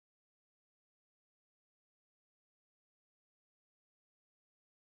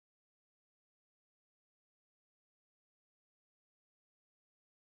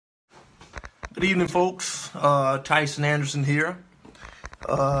Good evening, folks. Tyson Anderson here.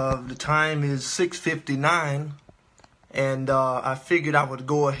 The time is 6:59, and I figured I would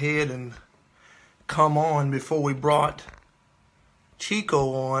go ahead and come on before we brought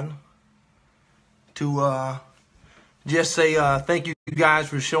Chico on to just say thank you guys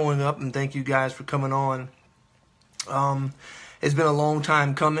for showing up and thank you guys for coming on. It's been a long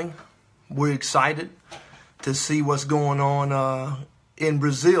time coming. We're excited to see what's going on in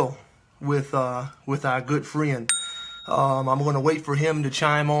Brazil with our good friend. I'm going to wait for him to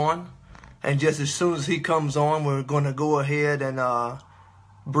chime on, and just as soon as he comes on, we're going to go ahead and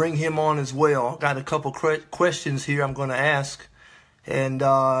bring him on as well. Got a couple questions here I'm going to ask, and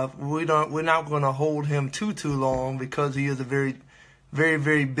we're not going to hold him too long because he is a very,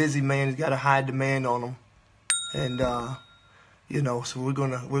 very busy man. He's got a high demand on him, and you know, so we're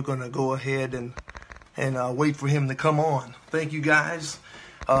gonna go ahead and wait for him to come on. Thank you guys.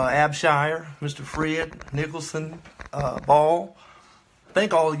 Abshire, Mr. Fred, Nicholson, Ball.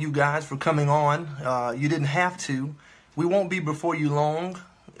 Thank all of you guys for coming on. You didn't have to. We won't be before you long,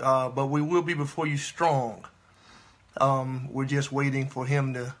 but we will be before you strong. We're just waiting for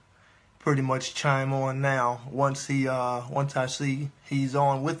him to pretty much chime on now. Once I see he's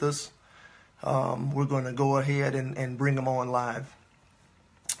on with us, we're going to go ahead and bring him on live.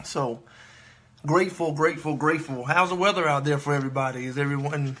 So, grateful. How's the weather out there for everybody? Is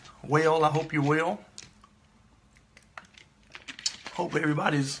everyone well? I hope you're well. Hope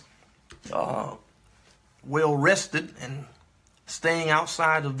everybody's well rested and staying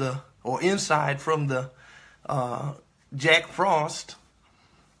outside of or inside from the Jack Frost.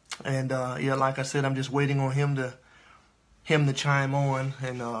 And yeah, like I said, I'm just waiting on him to chime on.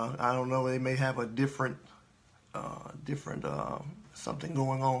 And I don't know, they may have a different something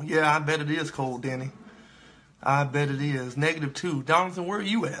going on. Yeah, I bet it is cold, Danny. I bet it is. -2. Jonathan, where are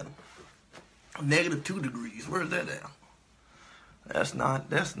you at? -2 degrees. Where's that at? That's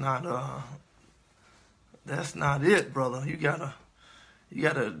not it, brother. You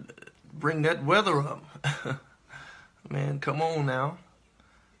gotta bring that weather up. Man, come on now.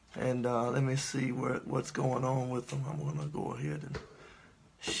 And let me see what's going on with him. I'm gonna go ahead and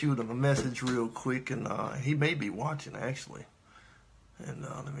shoot him a message real quick, and he may be watching actually. And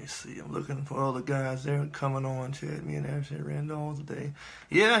let me see. I'm looking for other guys there coming on. Chad, me and Ashley Randall today.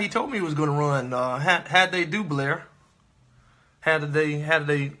 Yeah, he told me he was going to run. How'd they do, Blair? Did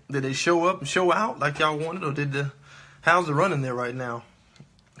they show up and show out like y'all wanted, or how's the running there right now?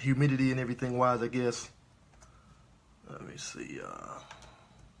 Humidity and everything wise, I guess. Let me see.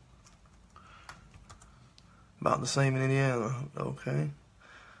 About the same in Indiana. Okay.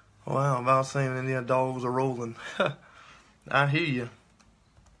 Wow, about the same in Indiana. Dogs are rolling. I hear you.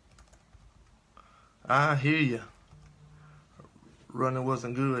 Running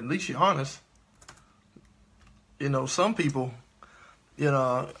wasn't good. At least you're honest. You know, some people,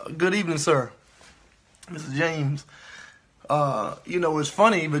 good evening, sir. Mr. James. You know, it's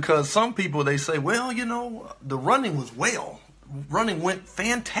funny because some people, they say, well, the running was running went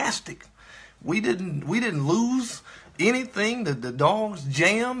fantastic. We didn't lose anything. The dogs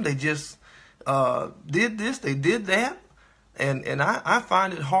jammed. They just did this, they did that. And I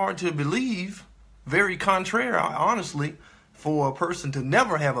find it hard to believe, very contrary, honestly, for a person to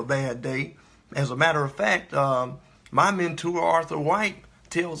never have a bad day. As a matter of fact, my mentor, Arthur White,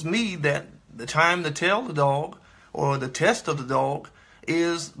 tells me that the time to tell the dog or the test of the dog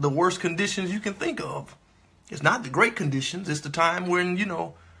is the worst conditions you can think of. It's not the great conditions. It's the time when,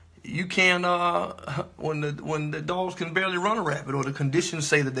 you can, when the dogs can barely run a rabbit, or the conditions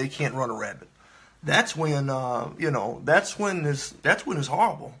say that they can't run a rabbit. That's when, that's when it's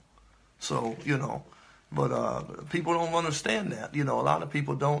horrible. So, but people don't understand that. A lot of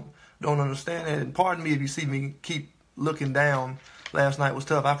people don't understand that. And pardon me if you see me keep looking down. Last night was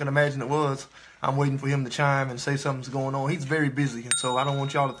tough. I can imagine it was. I'm waiting for him to chime and say something's going on. He's very busy, and so I don't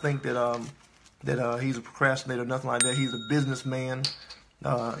want y'all to think that he's a procrastinator or nothing like that. He's a businessman.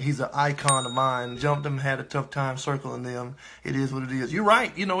 He's an icon of mine. Jumped him, had a tough time circling them. It is what it is. You're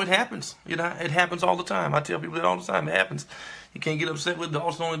right. It happens. It happens all the time. I tell people that all the time. It happens. You can't get upset with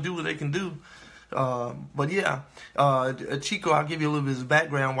dogs. Only do what they can do. But yeah, Chico, I'll give you a little bit of his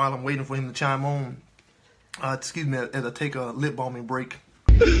background while I'm waiting for him to chime on. Excuse me, as I take a lip balming break.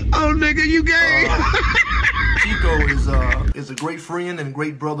 Oh, nigga, you gay. Chico is a great friend and a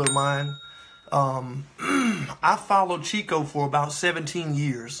great brother of mine. I followed Chico for about 17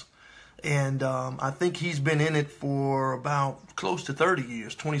 years, and I think he's been in it for about close to 30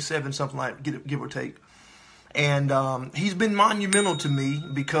 years, 27, something like, give or take. And he's been monumental to me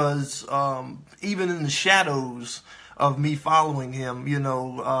because even in the shadows of me following him,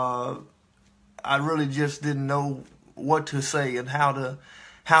 I really just didn't know what to say and how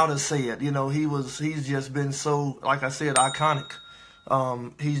to say it. You know, he's just been so, like I said, iconic.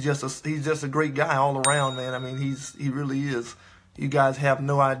 He's just a great guy all around, man. I mean, he really is. You guys have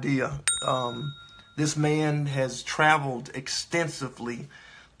no idea. This man has traveled extensively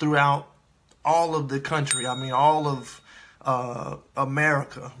throughout all of the country. I mean, all of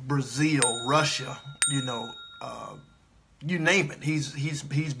America, Brazil, Russia. You know, you name it.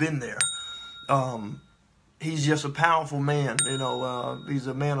 He's been there. He's just a powerful man. You know, he's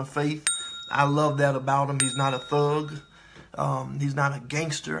a man of faith. I love that about him. He's not a thug. He's not a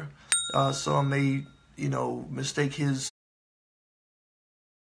gangster. Some may, you know, mistake his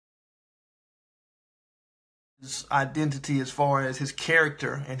identity as far as his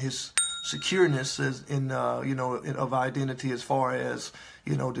character and his secureness is in, you know, of identity as far as,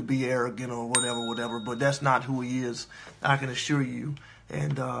 you know, to be arrogant or whatever. But that's not who he is. I can assure you.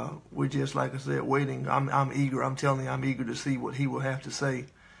 And we're just, like I said, waiting. I'm eager. I'm telling you, I'm eager to see what he will have to say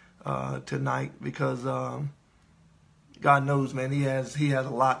tonight, because God knows, man, he has a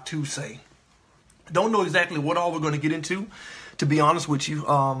lot to say. Don't know exactly what all we're going to get into, to be honest with you.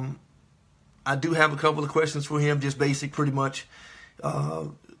 I do have a couple of questions for him, just basic, pretty much.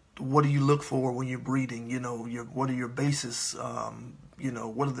 What do you look for when you're breeding? You know, what are your basis? You know,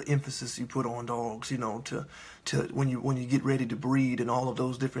 what are the emphasis you put on dogs? You know, to when you get ready to breed and all of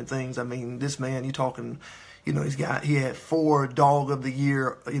those different things. I mean, this man, you talking, you know, he had 4 dog of the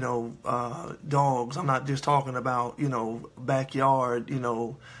year, you know, dogs. I'm not just talking about, you know, backyard, you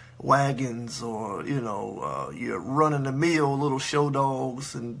know, wagons, or, you know, your run-of-the-mill little show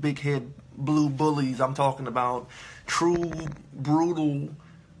dogs and big head blue bullies. I'm talking about true, brutal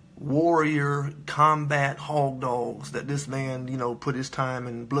warrior combat hog dogs that this man, you know, put his time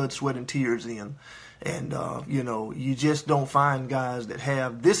and blood, sweat, and tears in. And, you know, you just don't find guys that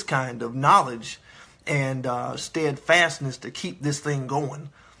have this kind of knowledge and steadfastness to keep this thing going.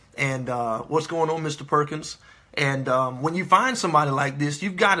 And what's going on, Mr. Perkins? And when you find somebody like this,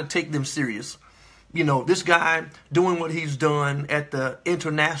 you've got to take them serious. You know, this guy doing what he's done at the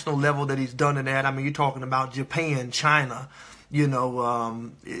international level that he's done it at. I mean, you're talking about Japan, China. You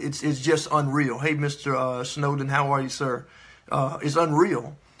know, it's just unreal. Hey, Mr. Snowden, how are you, sir? It's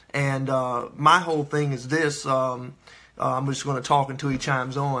unreal. And my whole thing is this. I'm just going to talk until he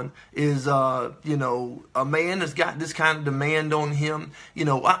chimes on, is, you know, a man that's got this kind of demand on him, you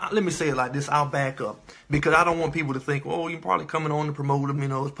know, let me say it like this, I'll back up, because I don't want people to think, well, you're probably coming on to promote him, you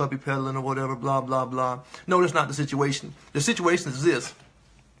know, it's puppy peddling or whatever, blah, blah, blah. No, that's not the situation. The situation is this.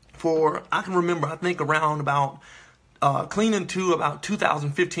 I can remember, I think around about, clean into about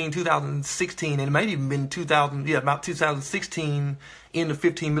 2015, 2016, and it might even been about 2016, into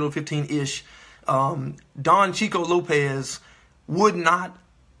 15, middle of 15-ish, Don Chico Lopez would not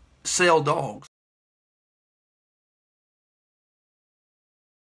sell dogs.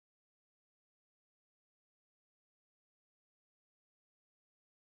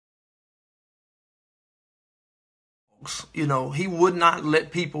 You know, he would not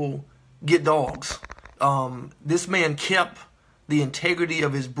let people get dogs. This man kept the integrity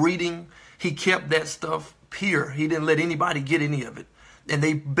of his breeding. He kept that stuff pure. He didn't let anybody get any of it. And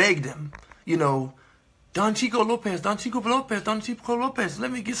they begged him, you know, Don Chico Lopez, let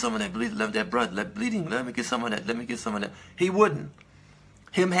me get some of that bleeding, let me get some of that, He wouldn't.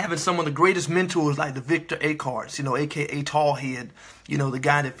 Him having some of the greatest mentors like the Victor Acarts, you know, a.k.a. Tallhead, you know, the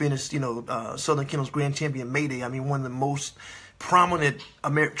guy that finished, you know, Southern Kennels Grand Champion Mayday. I mean, one of the most prominent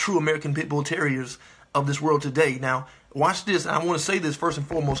true American Pit Bull Terriers of this world today. Now, watch this. I want to say this first and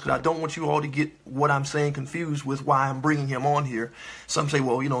foremost, because I don't want you all to get what I'm saying confused with why I'm bringing him on here. Some say,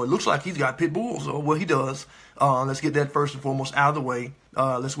 well, you know, it looks like he's got pit bulls. Oh, well, he does. Let's get that first and foremost out of the way.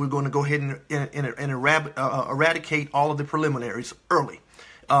 We're going to go ahead and eradicate all of the preliminaries early.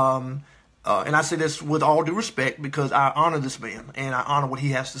 And I say this with all due respect, because I honor this man and I honor what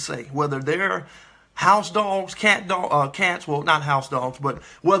he has to say. Whether they're house dogs, cats, well, not house dogs, but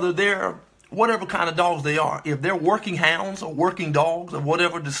whether they're whatever kind of dogs they are, if they're working hounds or working dogs of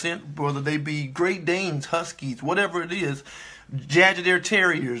whatever descent, whether they be Great Danes, Huskies, whatever it is, Jagged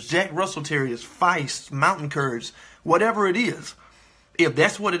Terriers, Jack Russell Terriers, Feists, Mountain Curs, whatever it is, if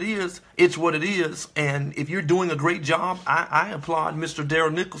that's what it is, it's what it is. And if you're doing a great job, I applaud Mr.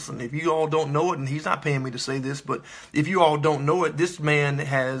 Daryl Nicholson. If you all don't know it, and he's not paying me to say this, but if you all don't know it, this man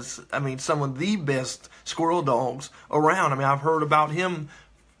has, I mean, some of the best squirrel dogs around. I mean, I've heard about him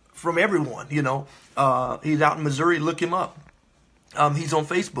from everyone, you know. He's out in Missouri. Look him up. He's on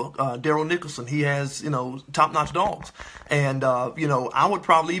Facebook, Daryl Nicholson. He has, you know, top-notch dogs. And, you know, I would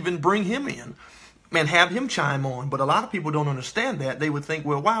probably even bring him in and have him chime on. But a lot of people don't understand that. They would think,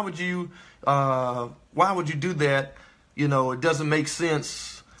 well, why would you do that? You know, it doesn't make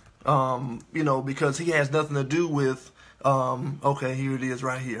sense. You know, because he has nothing to do with. Okay, here it is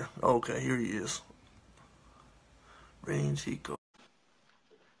right here. Okay, here he is. Rain Chico.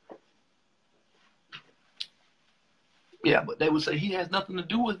 Yeah, but they would say he has nothing to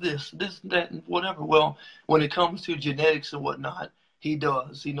do with this, that, and whatever. Well, when it comes to genetics and whatnot, he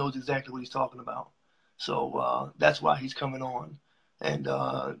does. He knows exactly what he's talking about. So that's why he's coming on. And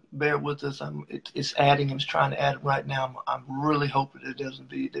bear with us. It's adding him. It's trying to add him right now. I'm really hoping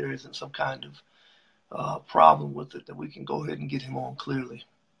there isn't some kind of problem with it, that we can go ahead and get him on clearly.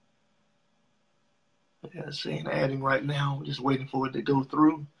 Yeah, it's saying adding right now. We're just waiting for it to go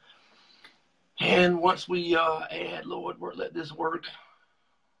through. And once we add, Lord, let this work.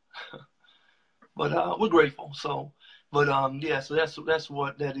 But we're grateful. So, but yeah, so that's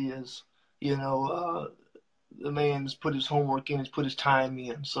what that is. You know, the man's put his homework in, he's put his time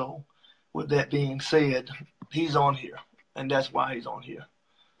in. So, with that being said, he's on here, and that's why he's on here.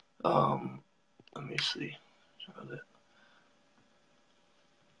 Let me see.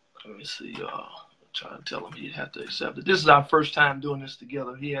 Let me see. Trying to tell him he'd have to accept it. This is our first time doing this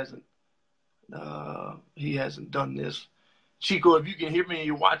together. He hasn't done this. Chico, if you can hear me and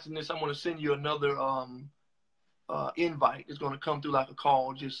you're watching this, I'm going to send you another invite. It's going to come through like a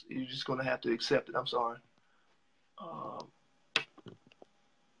call. You're just going to have to accept it. I'm sorry.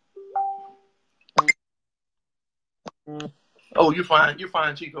 Oh, you're fine. You're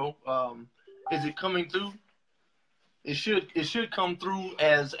fine, Chico. Is it coming through? It should come through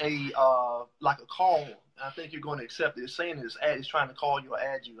as a like a call. I think you're going to accept it. It's saying it's trying to call you or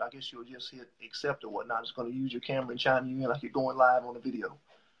add you. I guess you'll just hit accept or whatnot. It's going to use your camera and chime you in like you're going live on a video.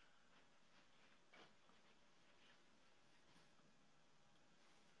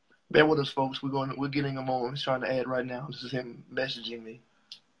 Bear with us, folks. We're getting him on. He's trying to add right now. This is him messaging me.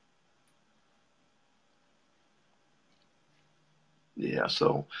 Yeah.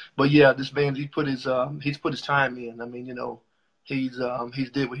 So, but yeah, this man, he's put his time in. I mean, you know, he's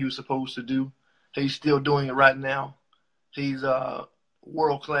did what he was supposed to do. He's still doing it right now. He's a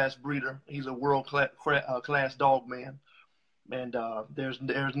world-class breeder. He's a world-class dog man. And there's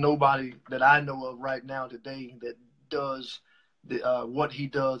nobody that I know of right now today that does what he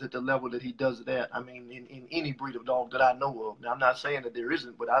does at the level that he does it at. I mean, in any breed of dog that I know of. Now, I'm not saying that there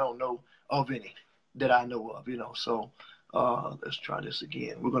isn't, but I don't know of any that I know of, you know. So let's try this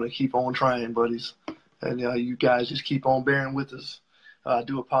again. We're going to keep on trying, buddies. And you guys just keep on bearing with us. I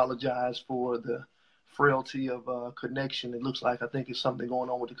do apologize for the frailty of connection. It looks like I think it's something going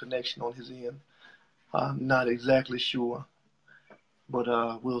on with the connection on his end. I'm not exactly sure, but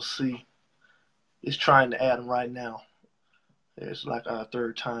we'll see. It's trying to add him right now. It's like our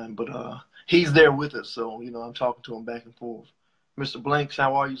third time, but he's there with us, so you know I'm talking to him back and forth. Mr. Blanks,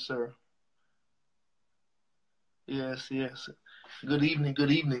 how are you, sir? Yes. Good evening.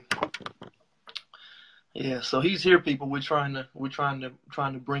 Yeah, so he's here, people. We're trying to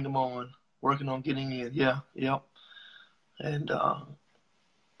bring him on. Working on getting in. Yeah, yep. And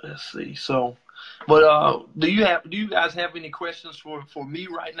let's see. So, but do you guys have any questions for me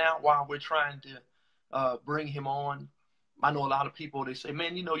right now while we're trying to bring him on? I know a lot of people, they say,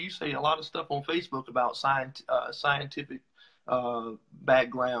 man, you know, you say a lot of stuff on Facebook about scientific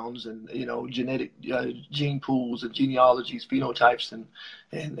backgrounds and, you know, genetic gene pools and genealogies, phenotypes and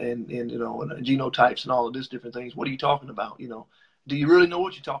you know, and genotypes and all of these different things. What are you talking about? You know, do you really know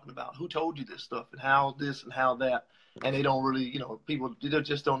what you're talking about? Who told you this stuff and how this and how that? And they don't really, you know, people they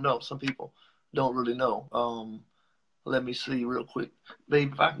just don't know. Some people don't really know. Let me see real quick.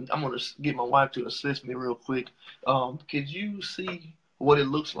 Babe, if I can, I'm going to get my wife to assist me real quick. Could you see what it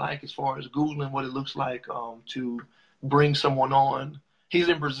looks like as far as Googling what it looks like to bring someone on? He's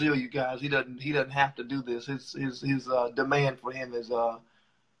in Brazil, you guys. He doesn't have to do this. His demand for him is who'll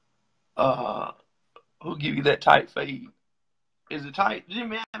give you that tight fade? Is it tight?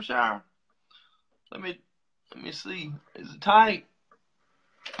 Jimmy Hampshire? Let me see. Is it tight?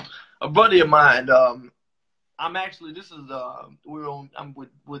 A buddy of mine, I'm actually, this is, I'm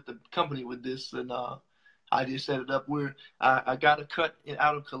with the company with this, and I just set it up. I got a cut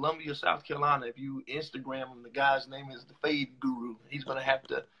out of Columbia, South Carolina. If you Instagram him, the guy's name is the Fade Guru. He's going to have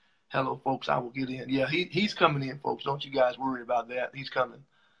to, hello, folks, I will get in. Yeah, he's coming in, folks. Don't you guys worry about that. He's coming.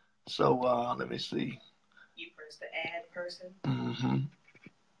 So let me see. You press the add person. Mm-hmm.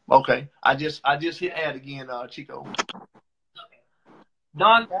 Okay. I just hit add again, Chico. Okay.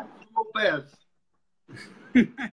 Don Lopez.